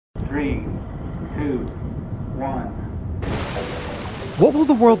3, 2, 1. What will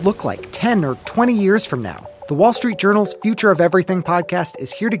the world look like 10 or 20 years from now? The Wall Street Journal's Future of Everything podcast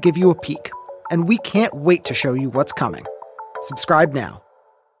is here to give you a peek, and we can't wait to show you what's coming. Subscribe now.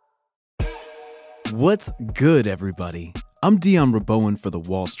 What's good, everybody? I'm Dion Rabowen for the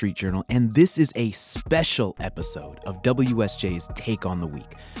Wall Street Journal, and this is a special episode of WSJ's Take on the Week,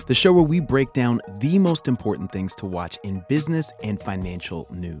 the show where we break down the most important things to watch in business and financial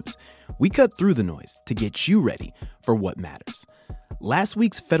news. We cut through the noise to get you ready for what matters. Last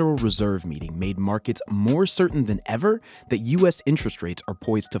week's Federal Reserve meeting made markets more certain than ever that U.S. interest rates are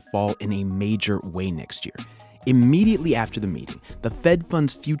poised to fall in a major way next year. Immediately after the meeting, the Fed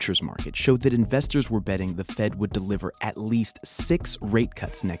funds futures market showed that investors were betting the Fed would deliver at least 6 rate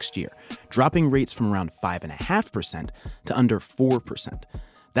cuts next year, dropping rates from around 5.5% to under 4%.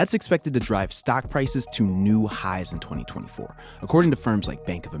 That's expected to drive stock prices to new highs in 2024, according to firms like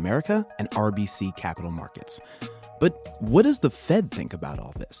Bank of America and RBC Capital Markets. But what does the Fed think about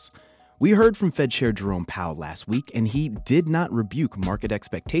all this? We heard from Fed Chair Jerome Powell last week, and he did not rebuke market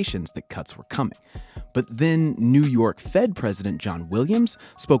expectations that cuts were coming. But then New York Fed President John Williams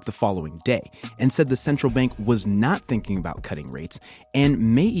spoke the following day and said the central bank was not thinking about cutting rates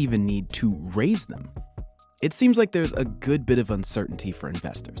and may even need to raise them. It seems like there's a good bit of uncertainty for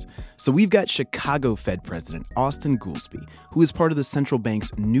investors. So we've got Chicago Fed President Austan Goolsbee, who is part of the central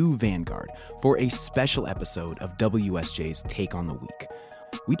bank's new vanguard, for a special episode of WSJ's Take on the Week.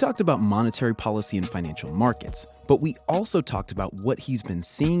 We talked about monetary policy and financial markets, but we also talked about what he's been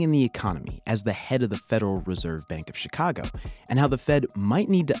seeing in the economy as the head of the Federal Reserve Bank of Chicago, and how the Fed might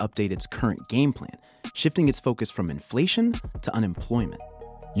need to update its current game plan, shifting its focus from inflation to unemployment.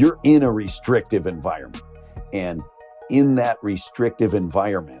 You're in a restrictive environment, and in that restrictive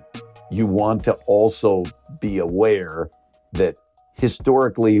environment, you want to also be aware that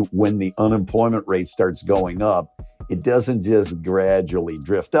historically, when the unemployment rate starts going up, it doesn't just gradually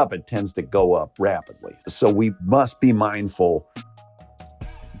drift up, it tends to go up rapidly. So we must be mindful.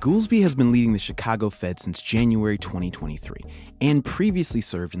 Goolsbee has been leading the Chicago Fed since January 2023 and previously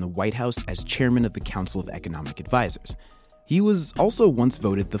served in the White House as chairman of the Council of Economic Advisors. He was also once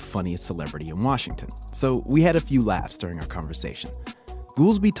voted the funniest celebrity in Washington, so we had a few laughs during our conversation.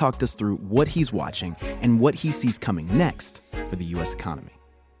 Goolsbee talked us through what he's watching and what he sees coming next for the U.S. economy.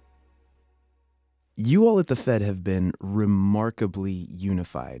 You all at the Fed have been remarkably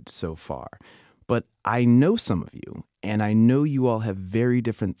unified so far, but I know some of you, and I know you all have very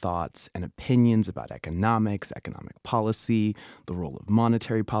different thoughts and opinions about economics, economic policy, the role of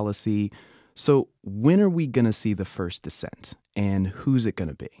monetary policy. So when are we going to see the first dissent, and who's it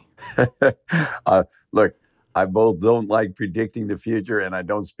going to be? Look, I both don't like predicting the future, and I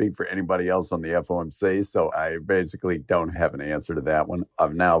don't speak for anybody else on the FOMC, so I basically don't have an answer to that one.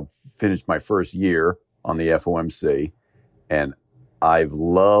 I've now finished my first year on the FOMC, and I've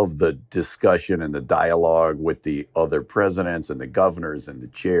loved the discussion and the dialogue with the other presidents and the governors and the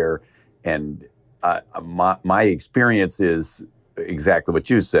chair. And my experience is exactly what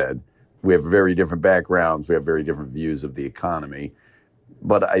you said. We have very different backgrounds. We have very different views of the economy.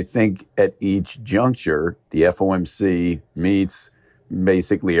 But I think at each juncture, the FOMC meets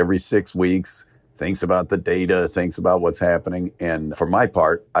basically every 6 weeks, thinks about the data, thinks about what's happening. And for my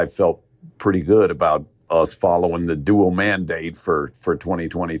part, I felt pretty good about us following the dual mandate for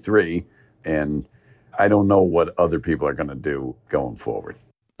 2023. And I don't know what other people are going to do going forward.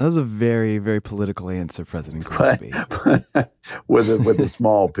 That was a very, very political answer, President Goolsbee. with a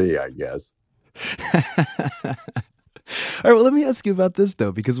small p, I guess. All right, well, let me ask you about this,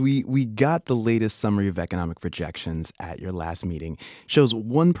 though, because we got the latest summary of economic projections at your last meeting. Shows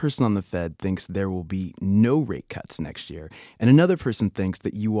one person on the Fed thinks there will be no rate cuts next year, and another person thinks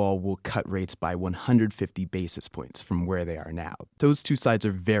that you all will cut rates by 150 basis points from where they are now. Those two sides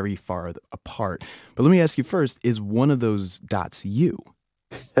are very far apart. But let me ask you first, is one of those dots you?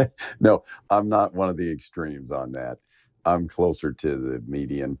 No, I'm not one of the extremes on that. I'm closer to the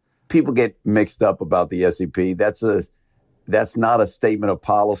median. People get mixed up about the SEP. That's not a statement of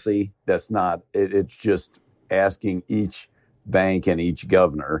policy. It's just asking each bank and each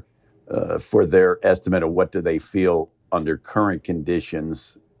governor for their estimate of what do they feel under current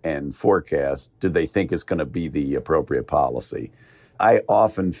conditions and forecast, do they think is going to be the appropriate policy. I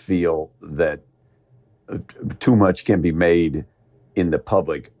often feel that too much can be made in the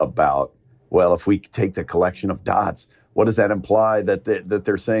public about, well, if we take the collection of dots, what does that imply that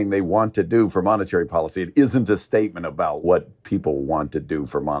they're saying they want to do for monetary policy? It isn't a statement about what people want to do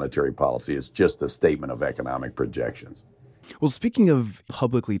for monetary policy. It's just a statement of economic projections. Well, speaking of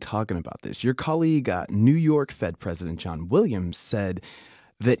publicly talking about this, your colleague, New York Fed President John Williams, said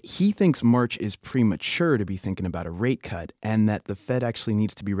that he thinks March is premature to be thinking about a rate cut and that the Fed actually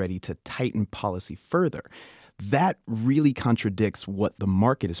needs to be ready to tighten policy further. That really contradicts what the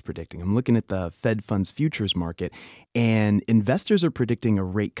market is predicting. I'm looking at the Fed funds futures market, and investors are predicting a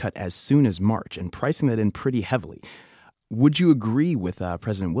rate cut as soon as March and pricing that in pretty heavily. Would you agree with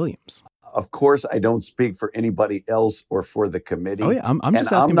President Williams? Of course, I don't speak for anybody else or for the committee. Oh, yeah. I'm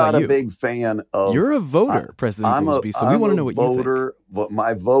just asking about you. I'm not a big fan of... You're a voter, President Goolsbee, so we want to know what you think. I'm a voter, but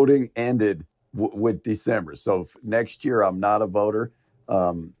my voting ended with December. So next year, I'm not a voter.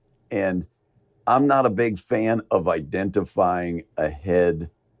 And I'm not a big fan of identifying ahead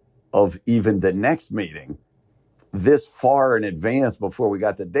of even the next meeting this far in advance before we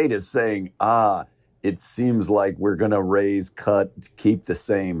got the data saying, it seems like we're going to raise, cut, keep the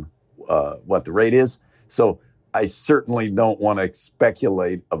same what the rate is. So I certainly don't want to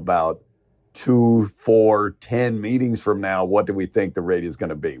speculate about 2, 4, 10 meetings from now. What do we think the rate is going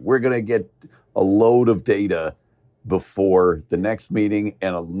to be? We're going to get a load of data before the next meeting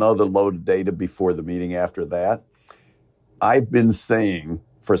and another load of data before the meeting after that. I've been saying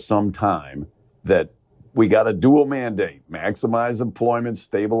for some time that we got a dual mandate: maximize employment,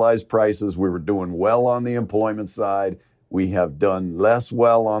 stabilize prices. We were doing well on the employment side. We have done less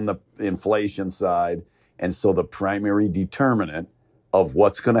well on the inflation side. And so the primary determinant of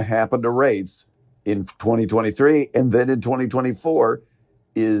what's going to happen to rates in 2023 and then in 2024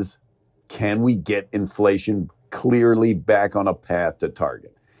 is, can we get inflation clearly back on a path to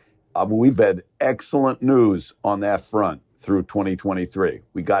target? We've had excellent news on that front through 2023.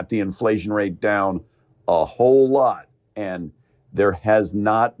 We got the inflation rate down a whole lot, and there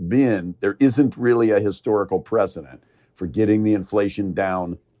isn't really a historical precedent for getting the inflation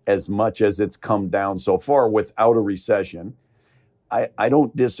down as much as it's come down so far without a recession. I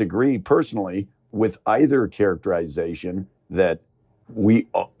don't disagree personally with either characterization that we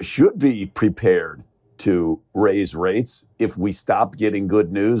should be prepared to raise rates if we stop getting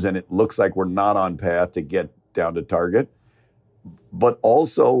good news and it looks like we're not on path to get down to target. But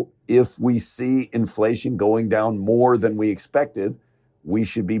also, if we see inflation going down more than we expected, we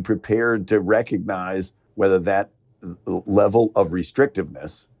should be prepared to recognize whether that level of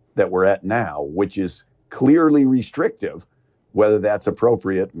restrictiveness that we're at now, which is clearly restrictive, whether that's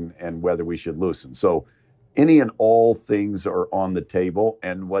appropriate and whether we should loosen. So any and all things are on the table,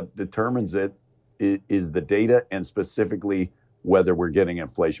 and what determines it is the data, and specifically whether we're getting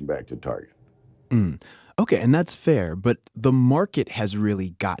inflation back to target. Okay, and that's fair, but the market has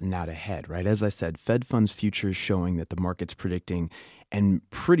really gotten out ahead, right? As I said, Fed funds futures showing that the market's predicting and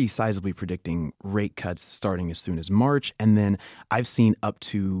pretty sizably predicting rate cuts starting as soon as March. And then I've seen up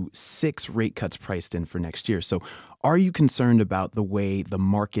to 6 rate cuts priced in for next year. So are you concerned about the way the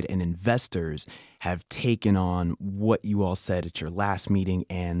market and investors have taken on what you all said at your last meeting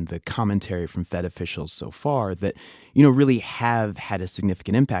and the commentary from Fed officials so far that, really have had a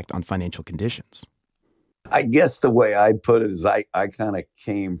significant impact on financial conditions? I guess the way I'd put it is I kind of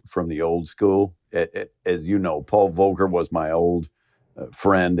came from the old school. As you know, Paul Volcker was my old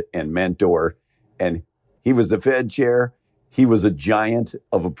friend and mentor, and he was the Fed chair. He was a giant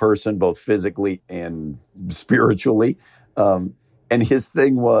of a person, both physically and spiritually. And his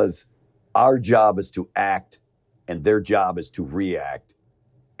thing was, our job is to act and their job is to react,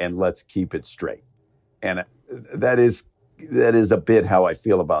 and let's keep it straight. And that is a bit how I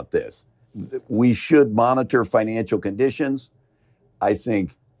feel about this. We should monitor financial conditions. I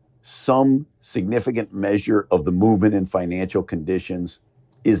think some significant measure of the movement in financial conditions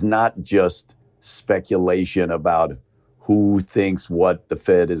is not just speculation about who thinks what the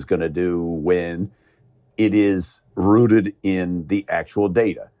Fed is going to do when. It is rooted in the actual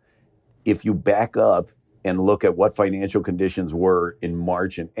data. If you back up and look at what financial conditions were in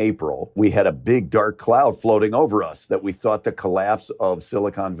March and April, we had a big dark cloud floating over us that we thought the collapse of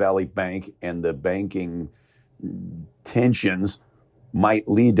Silicon Valley Bank and the banking tensions might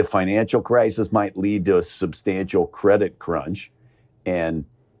lead to financial crisis, might lead to a substantial credit crunch, and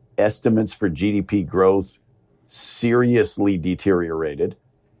estimates for GDP growth seriously deteriorated.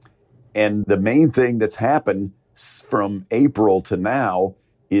 And the main thing that's happened from April to now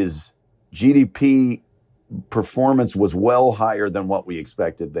is GDP performance was well higher than what we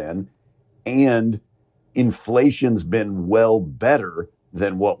expected then, and inflation's been well better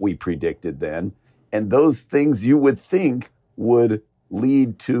than what we predicted then. And those things you would think would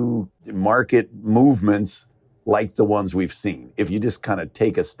lead to market movements like the ones we've seen. If you just kind of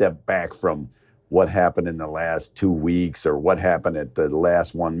take a step back from what happened in the last 2 weeks or what happened at the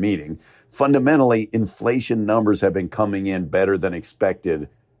last one meeting, fundamentally, inflation numbers have been coming in better than expected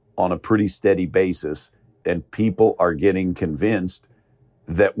on a pretty steady basis. And people are getting convinced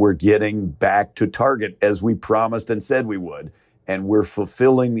that we're getting back to target as we promised and said we would. And we're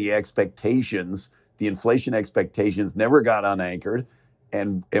fulfilling the expectations. The inflation expectations never got unanchored,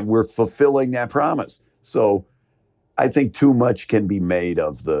 and we're fulfilling that promise. So I think too much can be made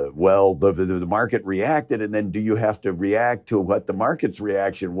of the market reacted, and then do you have to react to what the market's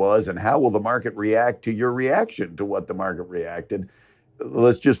reaction was, and how will the market react to your reaction to what the market reacted?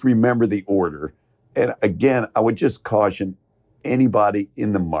 Let's just remember the order. And again, I would just caution anybody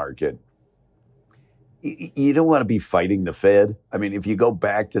in the market, you don't want to be fighting the Fed. I mean, if you go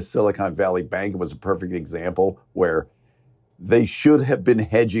back to Silicon Valley Bank, it was a perfect example where they should have been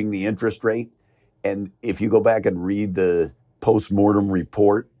hedging the interest rate. And if you go back and read the post-mortem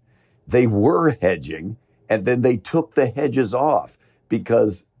report, they were hedging, and then they took the hedges off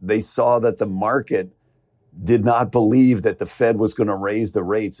because they saw that the market did not believe that the Fed was going to raise the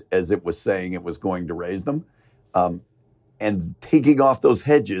rates as it was saying it was going to raise them. And taking off those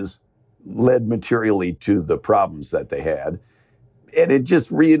hedges led materially to the problems that they had. And it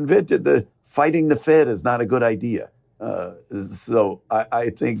just reinvented the fighting the Fed is not a good idea. So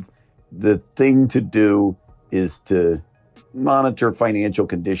I think the thing to do is to monitor financial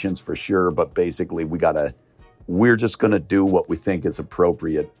conditions for sure, but basically we're just going to do what we think is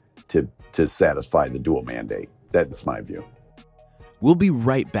appropriate to satisfy the dual mandate. That's my view. We'll be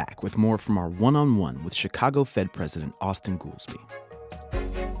right back with more from our one-on-one with Chicago Fed President Austan Goolsbee.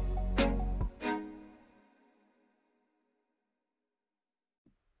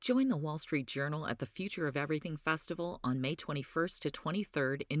 Join the Wall Street Journal at the Future of Everything Festival on May 21st to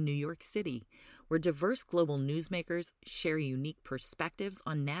 23rd in New York City, where diverse global newsmakers share unique perspectives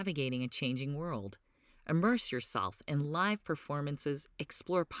on navigating a changing world. Immerse yourself in live performances,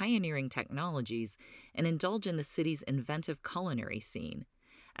 explore pioneering technologies, and indulge in the city's inventive culinary scene.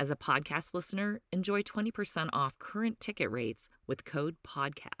 As a podcast listener, enjoy 20% off current ticket rates with code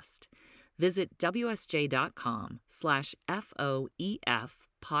PODCAST. Visit WSJ.com/FOEF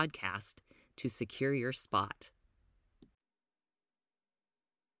podcast to secure your spot.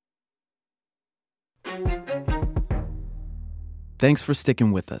 Thanks for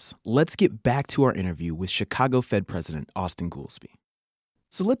sticking with us. Let's get back to our interview with Chicago Fed President Austan Goolsbee.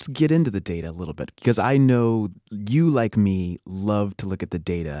 So let's get into the data a little bit, because I know you, like me, love to look at the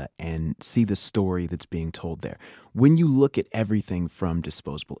data and see the story that's being told there. When you look at everything from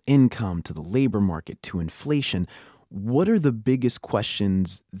disposable income to the labor market to inflation, what are the biggest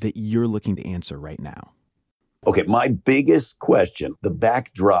questions that you're looking to answer right now? Okay, my biggest question, the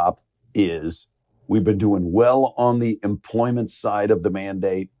backdrop is we've been doing well on the employment side of the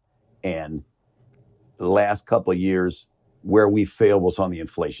mandate, and the last couple of years where we failed was on the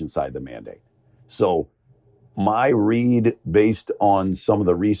inflation side of the mandate. So my read, based on some of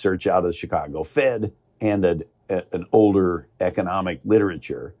the research out of the Chicago Fed and an older economic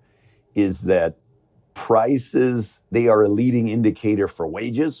literature, is that prices, they are a leading indicator for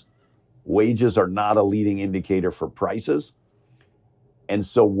wages. Wages are not a leading indicator for prices. And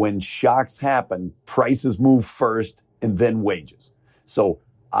so when shocks happen, prices move first and then wages. So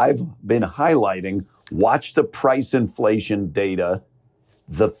I've been highlighting, watch the price inflation data.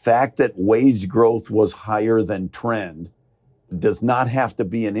 The fact that wage growth was higher than trend does not have to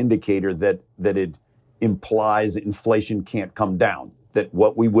be an indicator that it implies inflation can't come down. That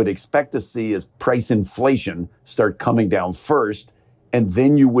what we would expect to see is price inflation start coming down first, and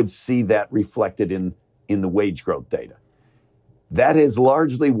then you would see that reflected in the wage growth data. That is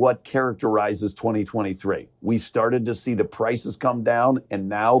largely what characterizes 2023. We started to see the prices come down, and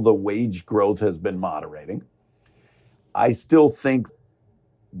now the wage growth has been moderating. I still think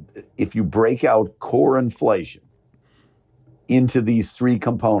if you break out core inflation into these three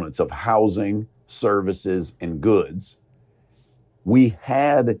components of housing, services, and goods, we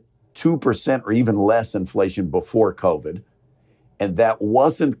had 2% or even less inflation before COVID, and that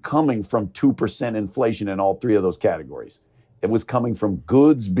wasn't coming from 2% inflation in all three of those categories. It was coming from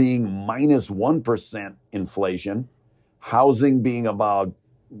goods being minus 1% inflation, housing being about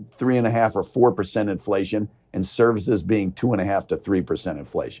 3.5% or 4% inflation, and services being 2.5% to 3%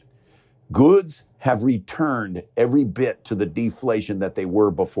 inflation. Goods have returned every bit to the deflation that they were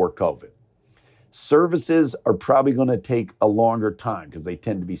before COVID. Services are probably going to take a longer time because they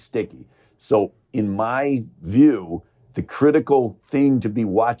tend to be sticky. So in my view, the critical thing to be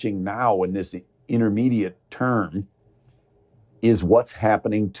watching now in this intermediate term is what's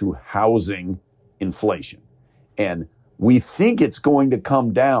happening to housing inflation. And we think it's going to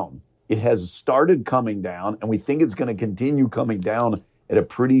come down. It has started coming down, and we think it's going to continue coming down at a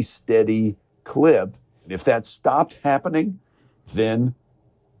pretty steady clip. And if that stopped happening, then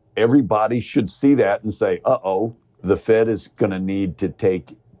everybody should see that and say, uh-oh, the Fed is going to need to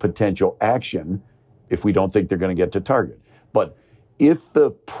take potential action if we don't think they're going to get to target. But if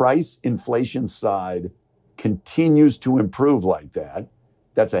the price inflation side continues to improve like that,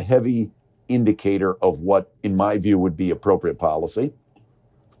 that's a heavy indicator of what, in my view, would be appropriate policy.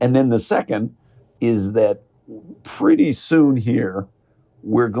 And then the second is that pretty soon here,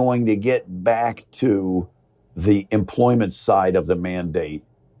 we're going to get back to the employment side of the mandate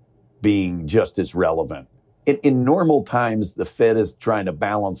being just as relevant. In normal times, the Fed is trying to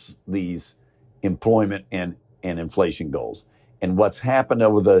balance these employment and inflation goals. And what's happened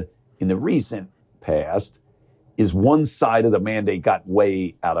in the recent past is one side of the mandate got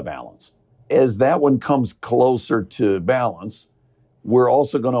way out of balance. As that one comes closer to balance, we're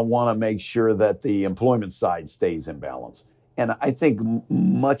also going to want to make sure that the employment side stays in balance. And I think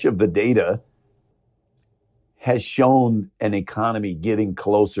much of the data has shown an economy getting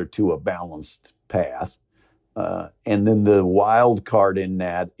closer to a balanced path. And then the wild card in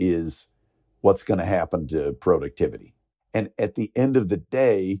that is what's going to happen to productivity. And at the end of the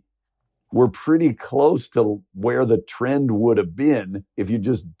day, we're pretty close to where the trend would have been if you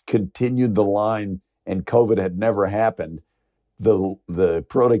just continued the line and COVID had never happened. The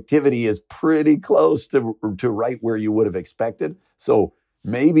productivity is pretty close to right where you would have expected. So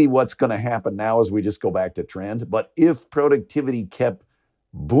maybe what's going to happen now is we just go back to trend. But if productivity kept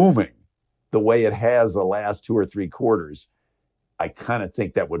booming the way it has the last 2 or 3 quarters, I kind of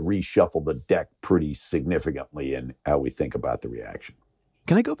think that would reshuffle the deck pretty significantly in how we think about the reaction.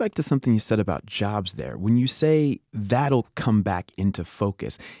 Can I go back to something you said about jobs there? When you say that'll come back into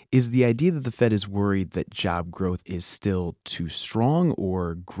focus, is the idea that the Fed is worried that job growth is still too strong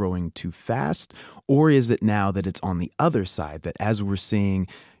or growing too fast? Or is it now that it's on the other side, that as we're seeing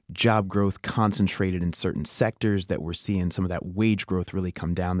job growth concentrated in certain sectors, that we're seeing some of that wage growth really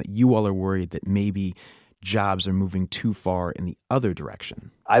come down, that you all are worried that maybe jobs are moving too far in the other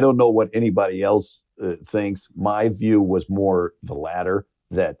direction? I don't know what anybody else thinks. My view was more the latter,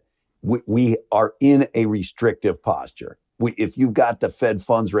 that we are in a restrictive posture. If you've got the Fed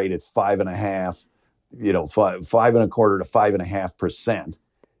funds rate at 5.5, 5.25 to 5.5%,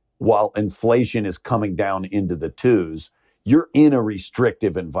 while inflation is coming down into the 2s, you're in a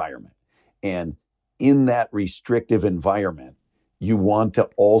restrictive environment. And in that restrictive environment, you want to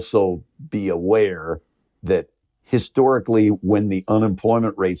also be aware that historically, when the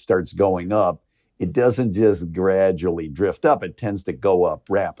unemployment rate starts going up, it doesn't just gradually drift up. It tends to go up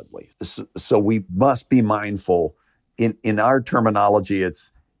rapidly. So we must be mindful. In our terminology,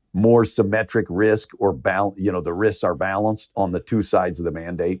 it's more symmetric risk, or the risks are balanced on the 2 sides of the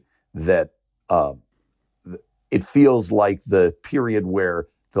mandate, that it feels like the period where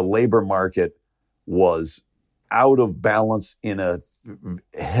the labor market was out of balance in a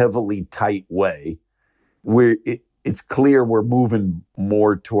heavily tight way, where it's clear we're moving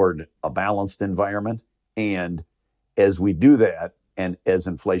more toward a balanced environment. And as we do that, and as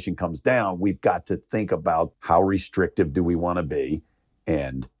inflation comes down, we've got to think about how restrictive do we want to be,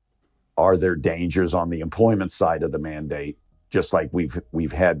 and are there dangers on the employment side of the mandate, just like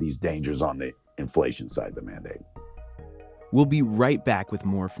we've had these dangers on the inflation side of the mandate. We'll be right back with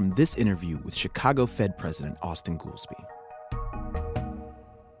more from this interview with Chicago Fed President Austan Goolsbee.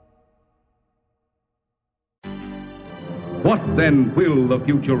 What then will the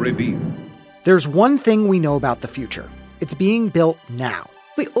future reveal? There's one thing we know about the future. It's being built now.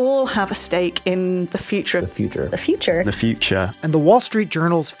 We all have a stake in the future. The future. The future. The future. And the Wall Street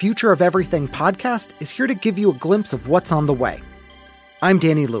Journal's Future of Everything podcast is here to give you a glimpse of what's on the way. I'm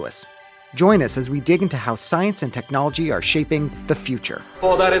Danny Lewis. Join us as we dig into how science and technology are shaping the future.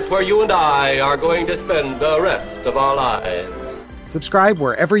 For that is where you and I are going to spend the rest of our lives. Subscribe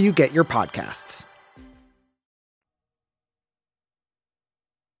wherever you get your podcasts.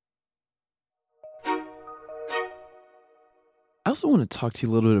 I also want to talk to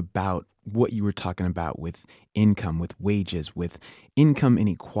you a little bit about what you were talking about with income, with wages, with income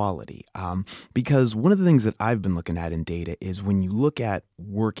inequality. Because one of the things that I've been looking at in data is when you look at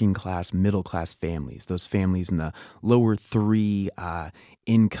working class, middle class families, those families in the lower 3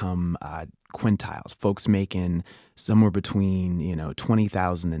 income quintiles, folks making somewhere between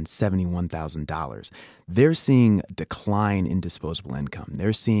 $20,000 and $71,000, they're seeing a decline in disposable income.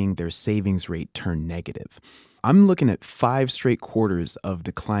 They're seeing their savings rate turn negative. I'm looking at 5 straight quarters of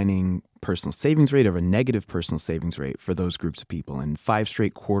declining personal savings rate, or a negative personal savings rate for those groups of people, and 5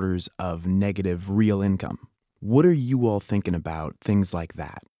 straight quarters of negative real income. What are you all thinking about things like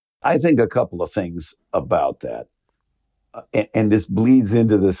that? I think a couple of things about that. And this bleeds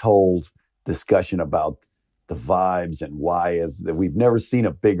into this whole discussion about the vibes and why we've never seen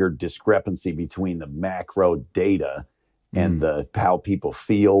a bigger discrepancy between the macro data and how people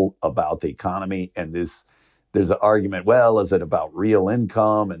feel about the economy. And there's an argument, well, is it about real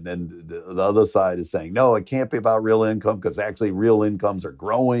income? And then the other side is saying, no, it can't be about real income because actually real incomes are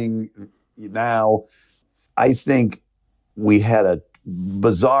growing now. I think we had a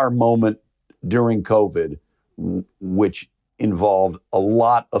bizarre moment during COVID, which involved a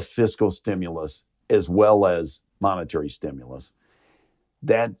lot of fiscal stimulus as well as monetary stimulus.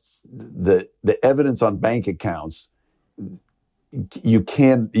 That's the evidence on bank accounts. You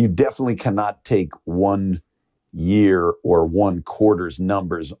definitely cannot take 1 year or 1 quarter's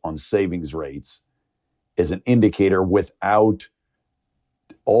numbers on savings rates as an indicator without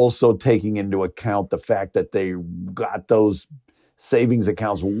also taking into account the fact that they got those savings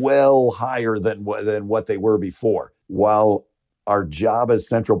accounts well higher than what they were before. While our job as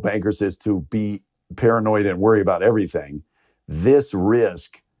central bankers is to be paranoid and worry about everything, this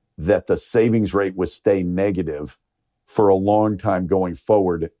risk that the savings rate would stay negative for a long time going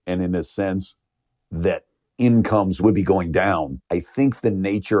forward, and in a sense that incomes would be going down, I think the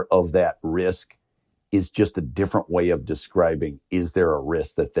nature of that risk is just a different way of describing, is there a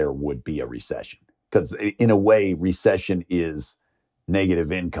risk that there would be a recession? Because in a way, recession is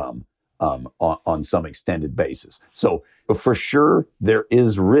negative income on some extended basis. So for sure, there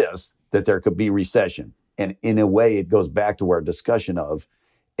is risk that there could be recession. And in a way, it goes back to our discussion of,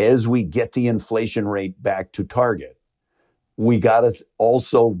 as we get the inflation rate back to target, we got to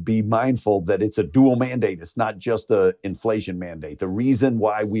also be mindful that it's a dual mandate. It's not just an inflation mandate. The reason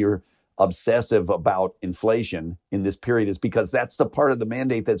why we're obsessive about inflation in this period is because that's the part of the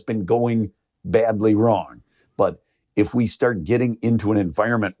mandate that's been going badly wrong. But if we start getting into an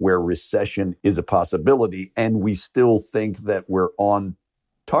environment where recession is a possibility and we still think that we're on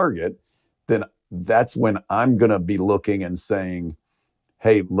target, then that's when I'm going to be looking and saying,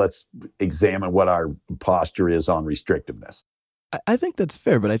 hey, let's examine what our posture is on restrictiveness. I think that's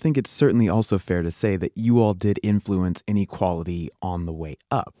fair, but I think it's certainly also fair to say that you all did influence inequality on the way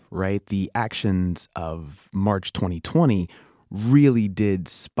up, right? The actions of March 2020 really did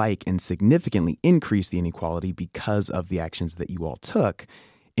spike and significantly increase the inequality because of the actions that you all took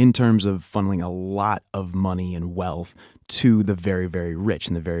in terms of funneling a lot of money and wealth to the very, very rich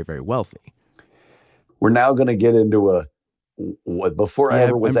and the very, very wealthy. We're now going to get into before I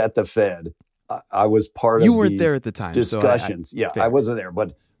ever was at the Fed, I was part of you weren't there at the time discussions. So I wasn't there,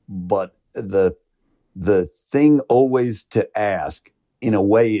 but the thing always to ask in a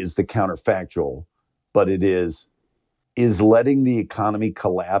way is the counterfactual, but it is letting the economy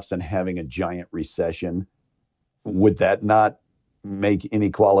collapse and having a giant recession, would that not make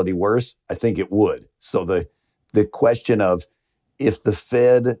inequality worse? I think it would. So the question of, if the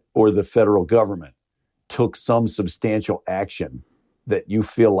Fed or the federal government took some substantial action that you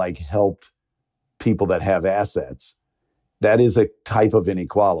feel like helped people that have assets, that is a type of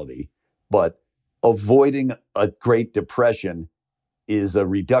inequality. But avoiding a Great Depression is a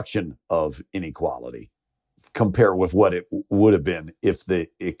reduction of inequality compared with what it would have been if the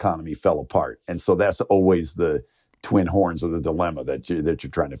economy fell apart. And so that's always the twin horns of the dilemma that you're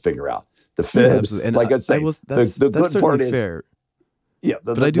trying to figure out. The Fed, and like I say, the good part is fair. Yeah,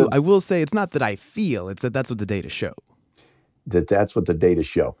 I will say it's not that I feel; it's that that's what the data show. That's what the data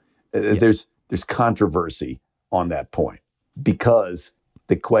show. There's controversy on that point, because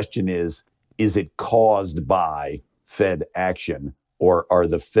the question is it caused by Fed action, or are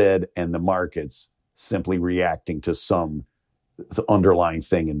the Fed and the markets simply reacting to some underlying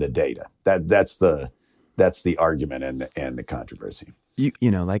thing in the data? That's the argument and the controversy. You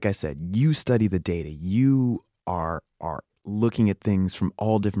know, like I said, you study the data. You are looking at things from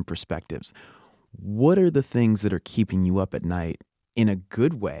all different perspectives. What are the things that are keeping you up at night in a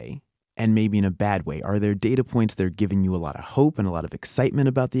good way and maybe in a bad way? Are there data points that are giving you a lot of hope and a lot of excitement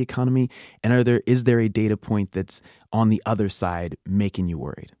about the economy? And is there a data point that's on the other side making you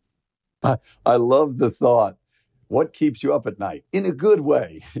worried? I love the thought. What keeps you up at night in a good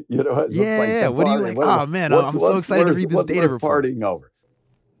way? You know, yeah. What do you like? Oh man, I'm so excited to read this data report. Partying over.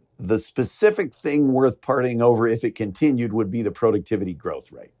 The specific thing worth partying over, if it continued, would be the productivity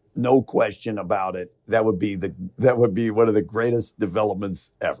growth rate. No question about it. That would be one of the greatest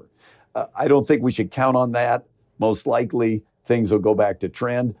developments ever. I don't think we should count on that. Most likely, things will go back to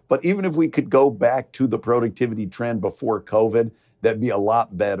trend. But even if we could go back to the productivity trend before COVID, that'd be a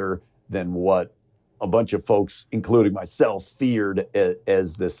lot better than what a bunch of folks, including myself, feared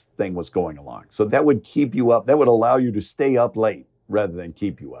as this thing was going along. So that would keep you up. That would allow you to stay up late rather than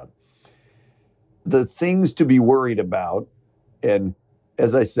keep you up. The things to be worried about, and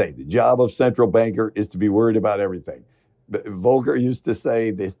as I say, the job of central banker is to be worried about everything. Volcker used to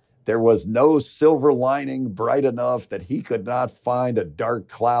say that there was no silver lining bright enough that he could not find a dark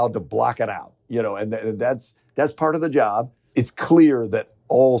cloud to block it out. And that's part of the job. It's clear that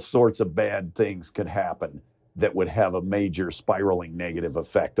all sorts of bad things could happen that would have a major spiraling negative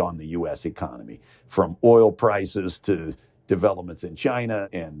effect on the U.S. economy, from oil prices to developments in China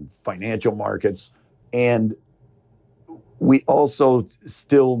and financial markets. And we also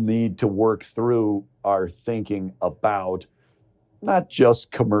still need to work through our thinking about not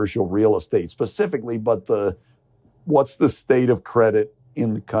just commercial real estate specifically, but what's the state of credit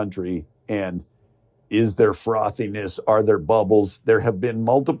in the country, and is there frothiness? Are there bubbles? There have been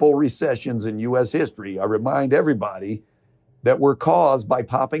multiple recessions in U.S. history. I remind everybody that were caused by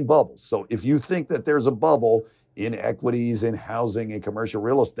popping bubbles. So if you think that there's a bubble in equities, in housing, and commercial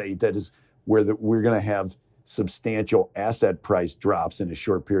real estate, that is where we're going to have substantial asset price drops in a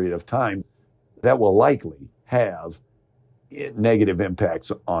short period of time, that will likely have negative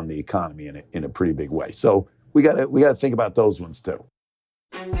impacts on the economy in a pretty big way. So we got to think about those ones too.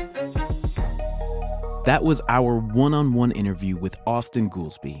 That was our one-on-one interview with Austan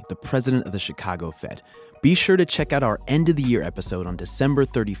Goolsbee, the president of the Chicago Fed. Be sure to check out our end-of-the-year episode on December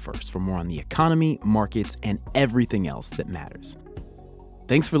 31st for more on the economy, markets, and everything else that matters.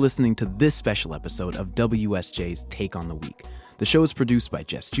 Thanks for listening to this special episode of WSJ's Take on the Week. The show is produced by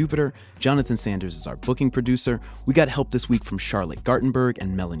Jess Jupiter. Jonathan Sanders is our booking producer. We got help this week from Charlotte Gartenberg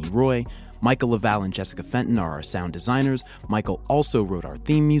and Melanie Roy. Michael Laval and Jessica Fenton are our sound designers. Michael also wrote our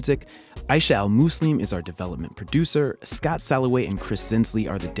theme music. Aisha Al-Muslim is our development producer. Scott Salloway and Chris Zinsley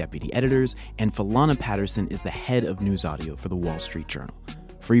are the deputy editors. And Falana Patterson is the head of news audio for the Wall Street Journal.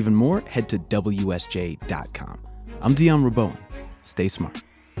 For even more, head to WSJ.com. I'm Dion Rabowen. Stay smart.